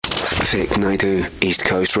Vic Naidu, East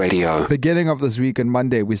Coast Radio. Beginning of this week on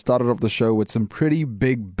Monday, we started off the show with some pretty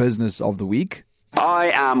big business of the week.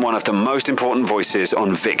 I am one of the most important voices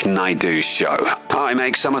on Vic Naidu's show. I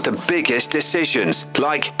make some of the biggest decisions,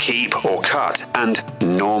 like keep or cut and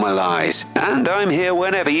normalize. And I'm here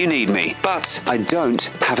whenever you need me. But I don't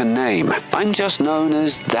have a name. I'm just known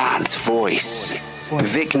as that voice.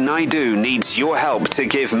 Vic Naidu needs your help to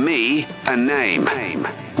give me a name.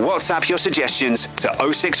 WhatsApp your suggestions to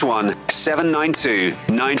 061 792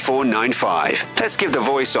 9495. Let's give the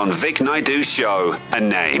voice on Vic Naidu's show a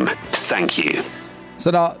name. Thank you. So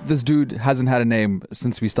now, this dude hasn't had a name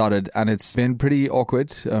since we started, and it's been pretty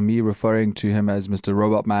awkward, me referring to him as Mr.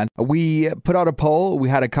 Robot Man. We put out a poll. We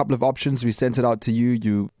had a couple of options. We sent it out to you.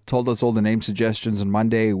 You told us all the name suggestions on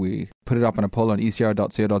Monday. We put it up on a poll on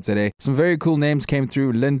ecr.co.za. Some very cool names came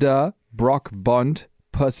through: Linda, Brock, Bond,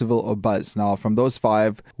 Percival, or Buzz. Now, from those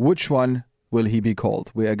five, which one will he be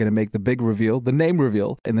called? We are going to make the big reveal, the name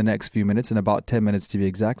reveal, in the next few minutes, in about 10 minutes to be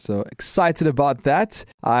exact. So excited about that.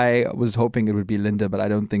 I was hoping it would be Linda, but I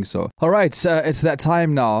don't think so. All right, it's that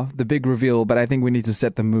time now, the big reveal, but I think we need to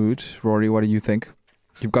set the mood. Rory, what do you think?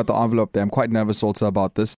 You've got the envelope there. I'm quite nervous also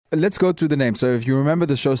about this. Let's go through the names. So if you remember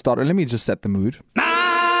the show started, let me just set the mood.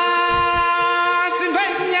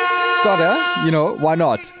 Gotta, why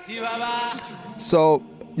not? So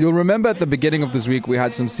you'll remember at the beginning of this week, we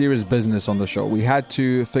had some serious business on the show. We had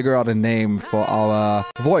to figure out a name for our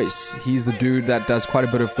voice. He's the dude that does quite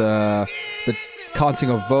a bit of the counting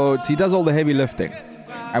of votes. He does all the heavy lifting.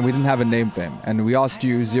 And we didn't have a name for him. And we asked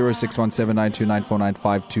you,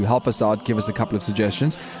 0617929495, to help us out, give us a couple of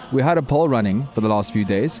suggestions. We had a poll running for the last few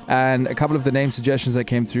days. And a couple of the name suggestions that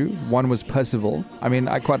came through, one was Percival. I mean,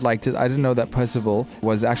 I quite liked it. I didn't know that Percival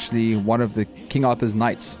was actually one of the King Arthur's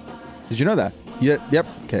knights. Did you know that? Yep.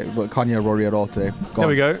 Okay, well, can't hear Rory at all today. There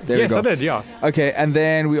we go. Yes, I did, yeah. Okay, and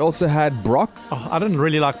then we also had Brock. Oh, I didn't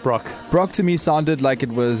really like Brock. Brock to me sounded like it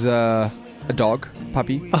was a dog,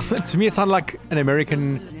 puppy. To me, it sounded like an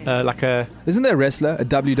American, Isn't there a wrestler, a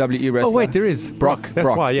WWE wrestler? Oh, wait, there is. Brock.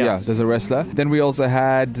 That's why, yeah. Yeah, there's a wrestler. Then we also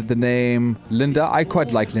had the name Linda. I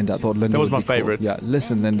quite like Linda. I thought Linda was my cool. favorite. Yeah,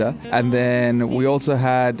 listen, Linda. And then we also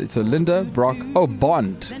had, Linda, Brock. Oh,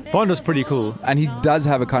 Bond. Bond was pretty cool. And he does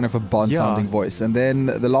have a kind of a Bond-sounding voice. And then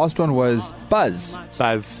the last one was Buzz.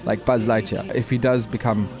 Buzz. Like Buzz Lightyear. If he does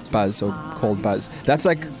become Buzz or called Buzz. That's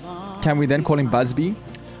like, can we then call him Buzzby?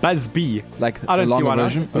 Buzzby. Like I don't see why not.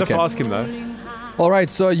 version? We'll have to ask him though. All right,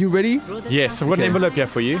 so are you ready? Yes, I've got an envelope here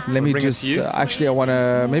for you. Let me just, actually, I want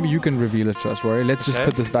to, maybe you can reveal it to us, Rory. Let's just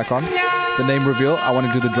put this back on. The name reveal. I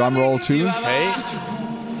want to do the drum roll too. Okay.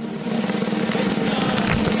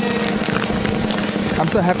 I'm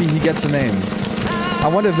so happy he gets a name. I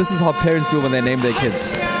wonder if this is how parents feel when they name their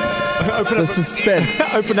kids. The suspense.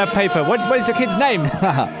 Open that paper. What is your kid's name?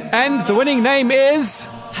 And the winning name is...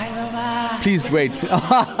 Please wait. Do you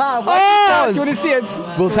want to see it?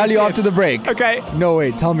 We'll tell you after the break. Okay. No,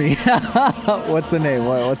 wait. Tell me. What's the name?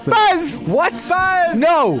 What's the Buzz! What? Buzz!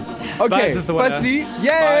 No! Okay. Buzz is the winner. Firstly,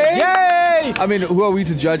 yay! Yay! I mean, who are we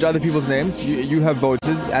to judge other people's names? You have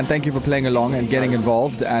voted, and thank you for playing along and getting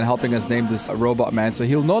involved and helping us name this Robot Man. So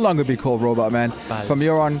he'll no longer be called Robot Man. Buzz. From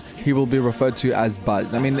here on, he will be referred to as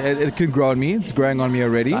Buzz. I mean, it can grow on me. It's growing on me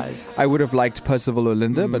already. Buzz. I would have liked Percival or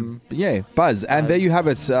Linda, but yeah, Buzz. And there you have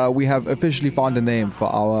it. We have officially found a name for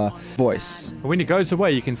our voice. When it goes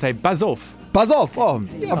away, you can say buzz off. Buzz off! Oh,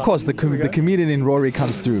 yeah. Of course, the comedian in Rory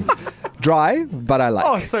comes through. Dry, but I like.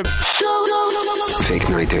 Oh, so... Vic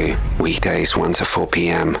Naidu, weekdays 1 to 4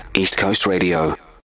 p.m. East Coast Radio.